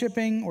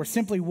 fellowshipping, or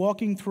simply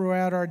walking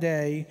throughout our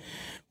day,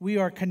 we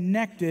are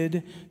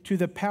connected to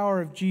the power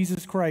of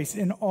Jesus Christ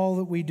in all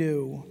that we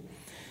do.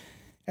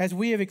 As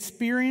we have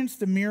experienced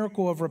the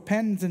miracle of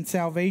repentance and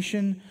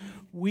salvation,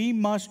 we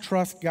must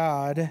trust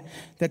God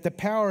that the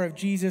power of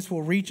Jesus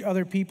will reach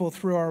other people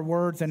through our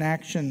words and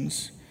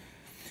actions.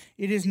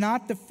 It is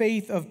not the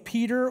faith of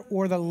Peter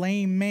or the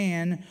lame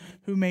man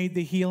who made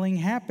the healing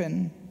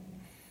happen.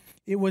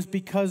 It was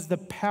because the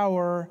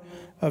power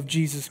of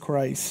Jesus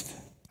Christ.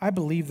 I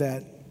believe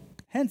that.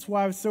 Hence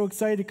why I was so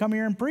excited to come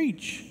here and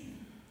preach.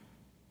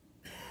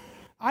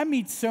 I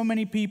meet so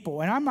many people,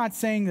 and I'm not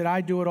saying that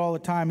I do it all the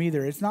time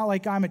either. It's not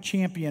like I'm a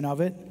champion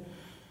of it.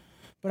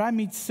 But I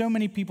meet so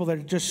many people that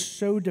are just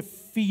so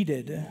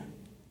defeated.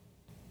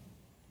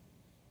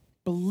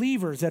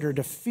 Believers that are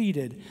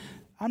defeated.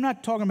 I'm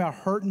not talking about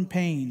hurt and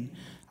pain.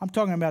 I'm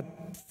talking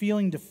about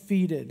feeling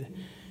defeated.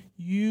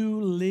 You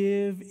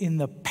live in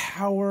the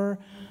power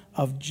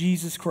of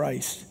Jesus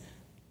Christ.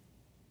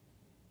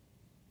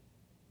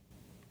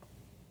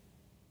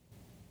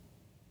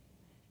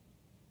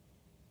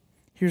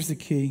 Here's the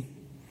key.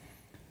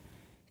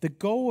 The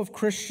goal of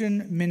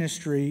Christian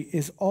ministry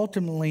is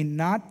ultimately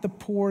not the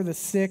poor, the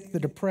sick, the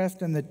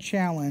depressed, and the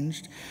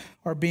challenged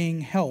are being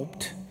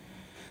helped,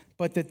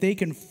 but that they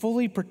can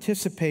fully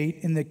participate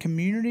in the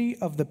community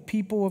of the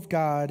people of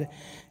God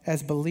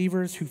as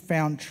believers who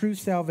found true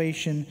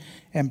salvation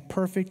and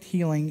perfect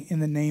healing in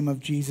the name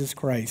of Jesus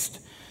Christ.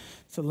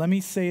 So let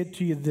me say it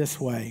to you this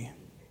way.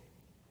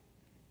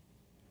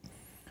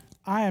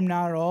 I am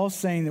not at all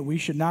saying that we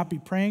should not be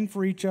praying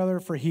for each other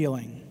for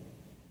healing.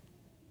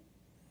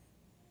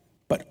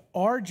 But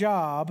our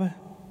job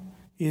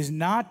is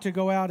not to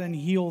go out and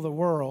heal the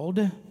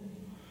world.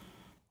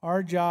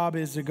 Our job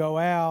is to go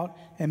out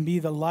and be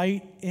the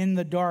light in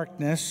the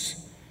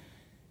darkness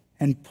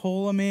and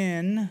pull them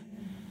in,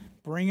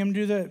 bring them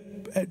to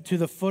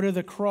the foot of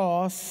the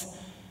cross,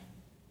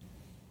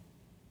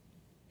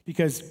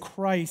 because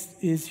Christ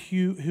is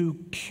who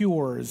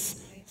cures.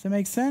 Does that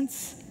make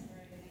sense?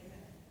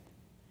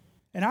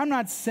 And I'm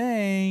not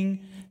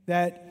saying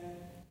that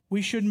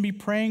we shouldn't be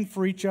praying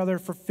for each other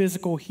for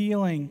physical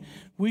healing.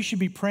 We should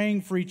be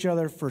praying for each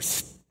other for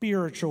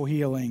spiritual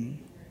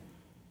healing.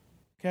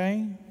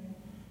 Okay?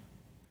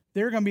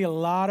 There are going to be a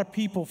lot of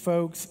people,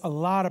 folks, a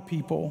lot of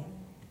people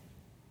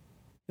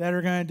that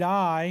are going to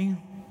die.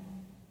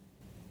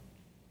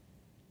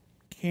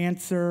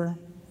 Cancer.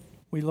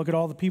 We look at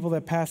all the people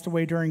that passed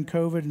away during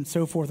COVID and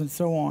so forth and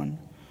so on.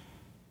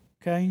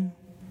 Okay?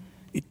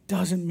 It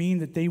doesn't mean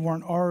that they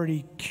weren't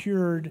already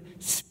cured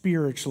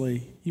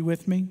spiritually. You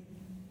with me?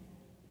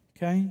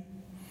 Okay?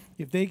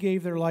 If they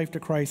gave their life to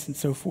Christ and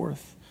so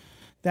forth.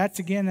 That's,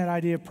 again, that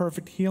idea of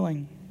perfect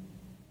healing.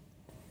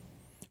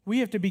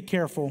 We have to be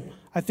careful.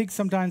 I think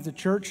sometimes the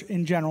church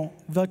in general,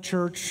 the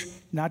church,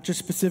 not just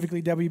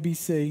specifically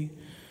WBC,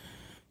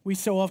 we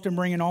so often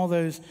bring in all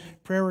those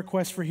prayer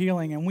requests for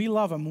healing, and we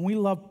love them. We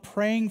love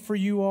praying for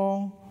you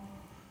all,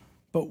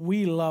 but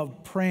we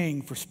love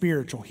praying for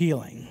spiritual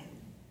healing.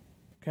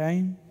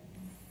 Okay?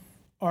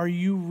 Are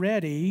you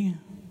ready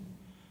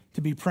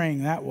to be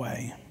praying that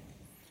way?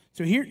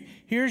 So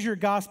here's your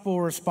gospel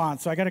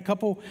response. So I got a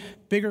couple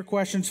bigger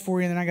questions for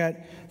you, and then I got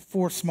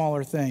 4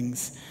 smaller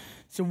things.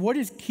 So what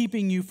is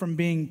keeping you from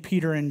being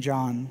Peter and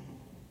John?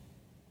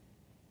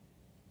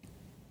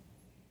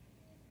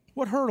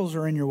 What hurdles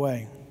are in your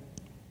way?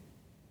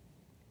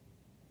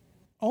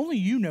 Only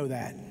you know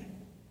that.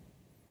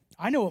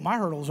 I know what my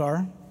hurdles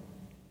are.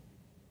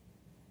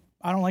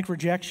 I don't like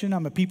rejection.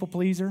 I'm a people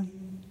pleaser.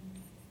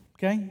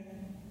 Okay?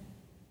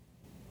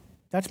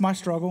 That's my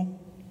struggle.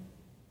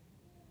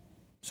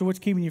 So what's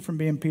keeping you from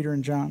being Peter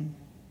and John?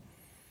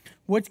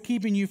 What's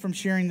keeping you from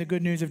sharing the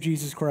good news of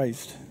Jesus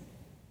Christ?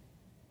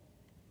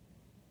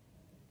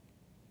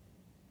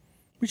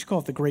 We should call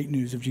it the great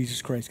news of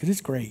Jesus Christ, because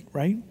it's great,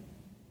 right?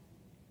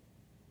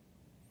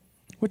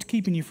 What's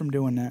keeping you from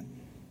doing that?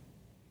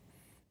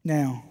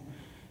 Now,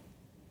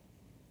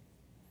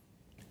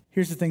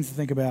 here's the things to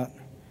think about.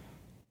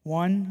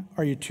 1,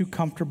 are you too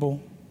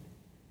comfortable?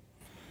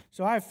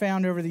 So I've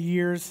found over the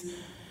years,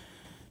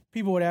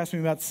 people would ask me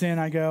about sin.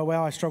 I go,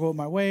 well, I struggle with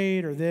my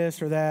weight or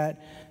this or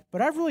that.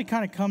 But I've really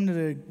kind of come to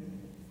the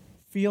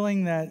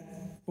feeling that,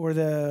 or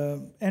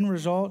the end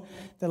result,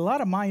 that a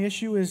lot of my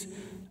issue is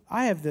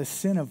I have this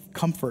sin of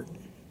comfort.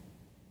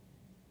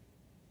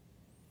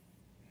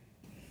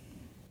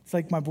 It's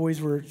like my boys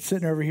were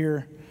sitting over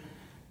here,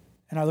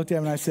 and I looked at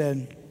them and I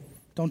said,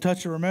 don't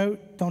touch the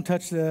remote, don't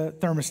touch the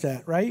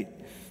thermostat, right?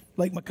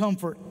 Like my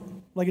comfort,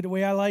 like it the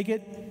way I like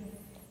it,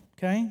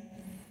 okay?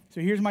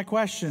 So here's my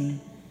question.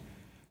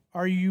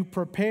 Are you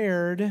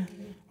prepared?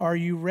 Are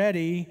you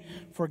ready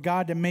for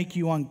God to make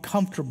you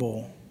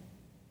uncomfortable?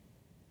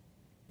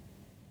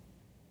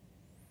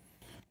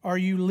 Are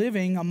you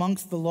living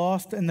amongst the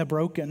lost and the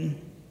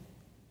broken?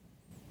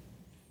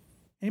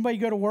 Anybody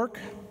go to work,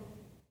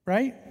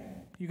 right?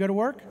 You go to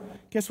work?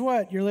 Guess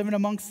what? You're living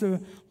amongst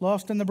the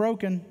lost and the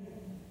broken.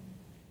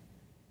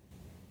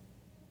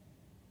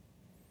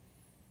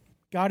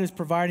 God is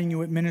providing you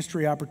with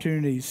ministry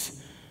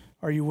opportunities.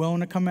 Are you willing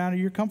to come out of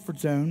your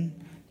comfort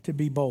zone to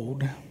be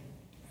bold?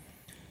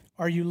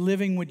 Are you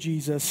living with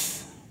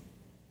Jesus?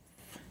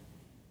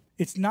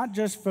 It's not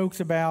just,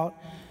 folks, about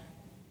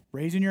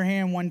raising your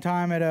hand one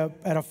time at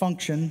a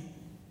function.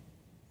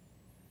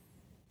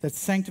 That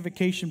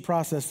sanctification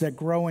process, that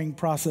growing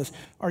process.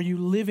 Are you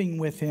living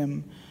with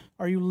him?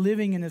 Are you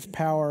living in his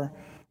power?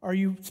 Are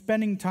you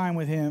spending time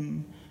with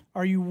him?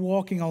 Are you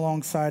walking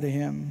alongside of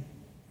him?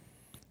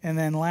 And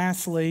then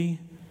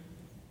lastly,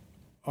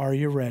 are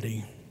you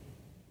ready?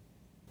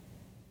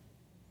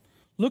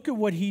 Look at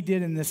what he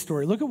did in this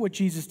story. Look at what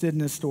Jesus did in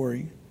this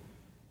story.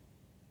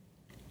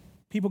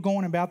 People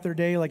going about their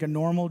day like a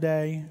normal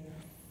day,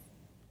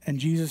 and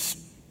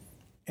Jesus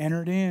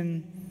entered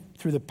in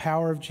through the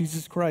power of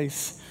Jesus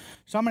Christ.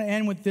 So I'm going to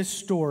end with this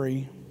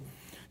story.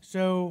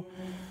 So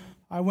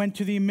I went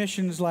to the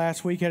emissions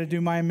last week, had to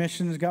do my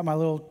emissions, got my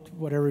little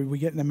whatever we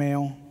get in the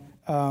mail.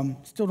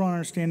 Still don't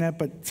understand that,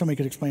 but somebody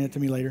could explain it to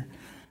me later.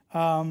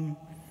 So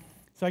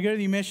I go to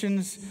the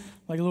emissions,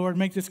 like, Lord,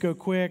 make this go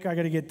quick. I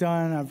got to get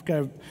done. I've got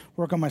to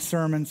work on my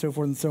sermon, so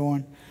forth and so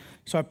on.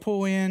 So I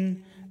pull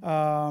in.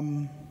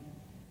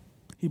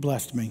 He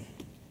blessed me.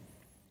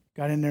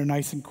 Got in there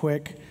nice and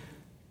quick.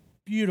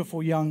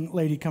 Beautiful young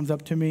lady comes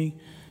up to me,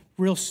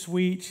 real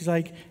sweet. She's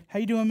like, how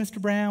you doing,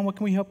 Mr. Brown? What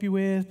can we help you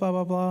with? Blah,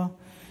 blah, blah.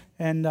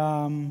 And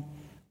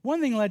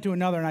one thing led to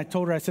another, and I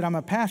told her, I said, I'm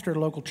a pastor at a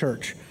local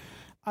church.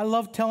 I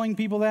love telling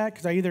people that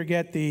because I either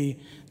get they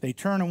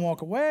turn and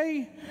walk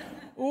away,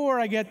 or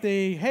I get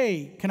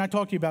hey, can I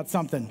talk to you about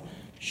something?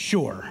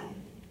 Sure.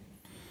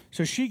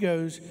 So she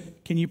goes,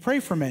 can you pray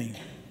for me?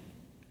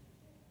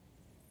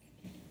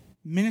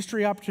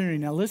 Ministry opportunity.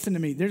 Now listen to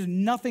me. There's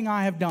nothing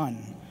I have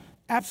done.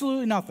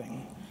 Absolutely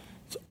nothing.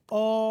 It's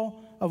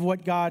all of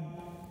what God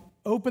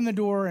opened the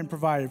door and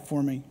provided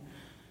for me.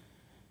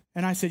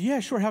 And I said, yeah,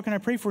 sure. How can I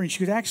pray for you? And she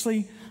goes,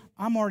 actually,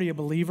 I'm already a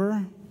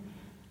believer.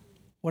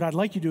 What I'd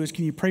like you to do is,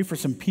 can you pray for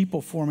some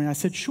people for me? And I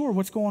said, sure.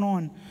 What's going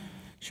on?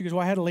 She goes,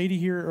 well, I had a lady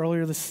here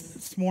earlier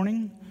this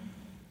morning.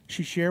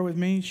 She shared with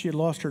me she had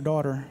lost her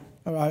daughter,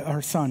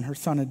 her son. Her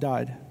son had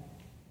died.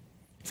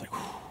 It's like,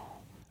 whew.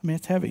 I mean,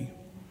 it's heavy.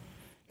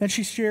 Then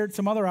she shared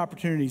some other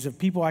opportunities of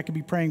people I could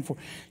be praying for.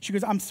 She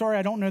goes, I'm sorry,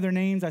 I don't know their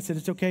names. I said,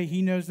 it's okay.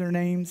 He knows their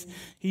names.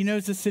 He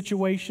knows the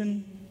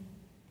situation.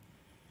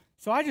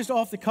 So I just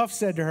off the cuff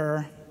said to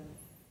her,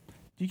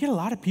 do you get a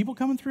lot of people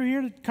coming through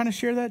here to kind of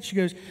share that? She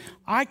goes,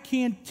 I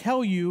can't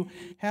tell you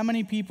how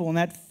many people in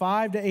that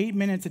 5 to 8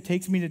 minutes it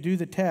takes me to do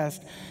the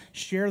test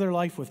share their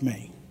life with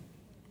me.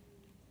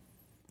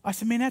 I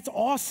said, man, that's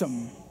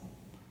awesome.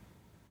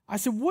 I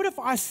said, what if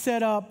I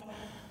set up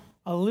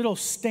a little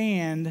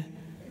stand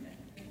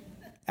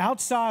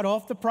outside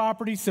off the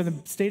property so the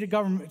state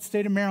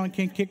of Maryland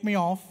can't kick me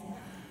off?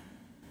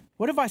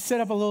 What if I set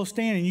up a little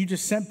stand and you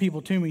just sent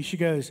people to me? She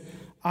goes,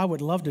 I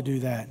would love to do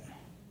that.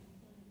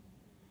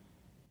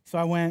 So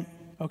I went,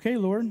 okay,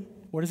 Lord,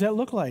 what does that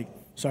look like?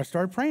 So I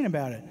started praying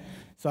about it.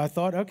 So I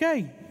thought, okay,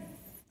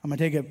 I'm going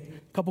to take a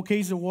couple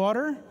cases of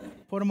water,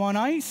 put them on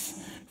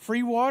ice,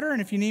 free water,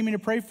 and if you need me to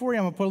pray for you,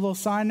 I'm going to put a little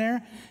sign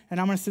there, and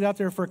I'm going to sit out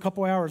there for a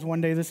couple hours one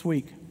day this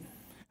week.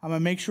 I'm going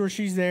to make sure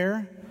she's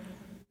there,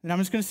 and I'm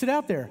just going to sit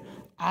out there.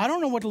 I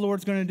don't know what the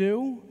Lord's going to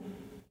do,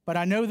 but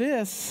I know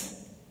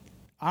this.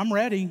 I'm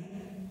ready.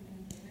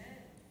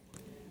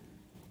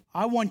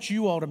 I want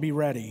you all to be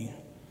ready,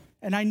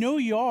 and I know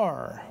you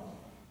are.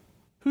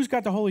 Who's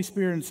got the Holy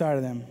Spirit inside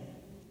of them?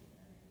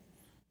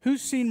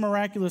 Who's seen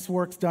miraculous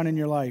works done in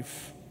your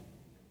life?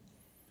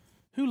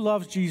 Who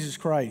loves Jesus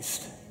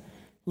Christ?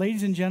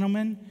 Ladies and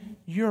gentlemen,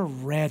 you're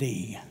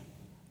ready.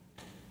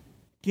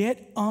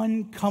 Get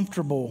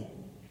uncomfortable.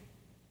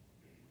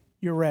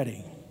 You're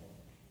ready.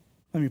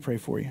 Let me pray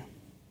for you.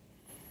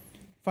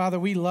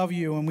 Father, we love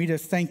you, and we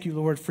just thank you,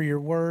 Lord, for your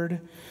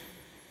word.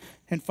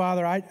 And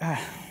Father,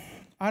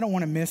 I don't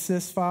want to miss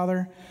this,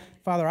 Father.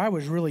 Father, I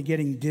was really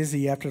getting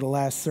dizzy after the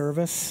last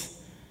service.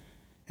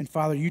 And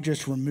Father, you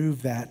just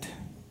removed that.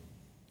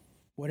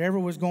 Whatever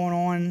was going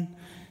on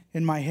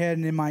in my head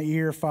and in my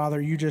ear,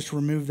 Father, you just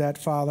removed that,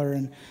 Father.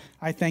 And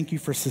I thank you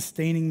for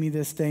sustaining me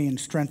this day and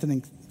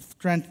strengthening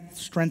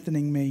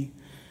me.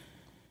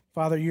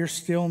 Father, you're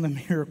still in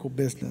the miracle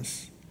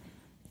business.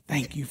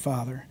 Thank you,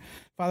 Father.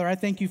 Father, I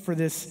thank you for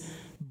this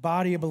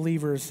body of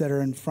believers that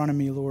are in front of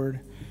me,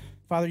 Lord.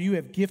 Father, you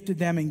have gifted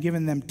them and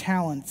given them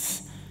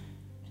talents.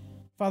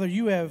 Father,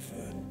 you have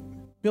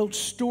built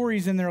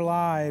stories in their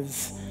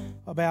lives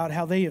about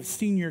how they have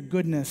seen your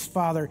goodness.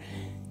 Father,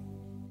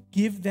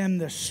 give them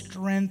the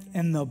strength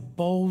and the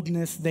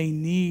boldness they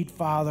need,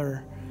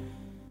 Father,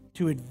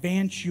 to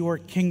advance your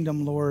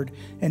kingdom, Lord,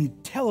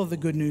 and tell of the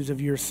good news of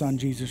your Son,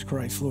 Jesus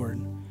Christ, Lord.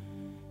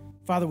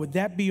 Father, would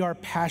that be our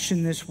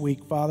passion this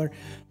week, Father?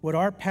 Would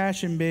our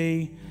passion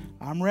be,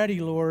 I'm ready,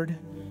 Lord,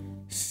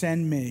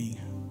 send me.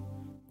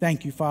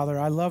 Thank you, Father.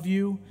 I love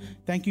you.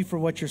 Thank you for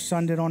what your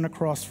Son did on the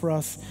cross for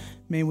us.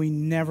 May we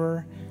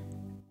never,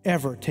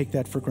 ever take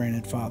that for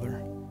granted,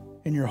 Father.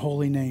 In your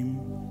holy name,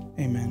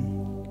 amen.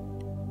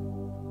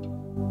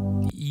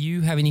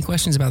 You have any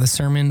questions about the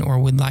sermon or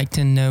would like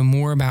to know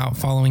more about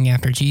following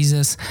after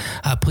Jesus,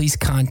 please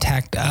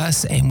contact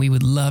us, and we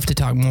would love to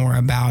talk more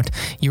about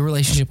your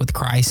relationship with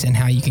Christ and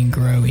how you can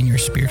grow in your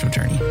spiritual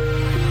journey.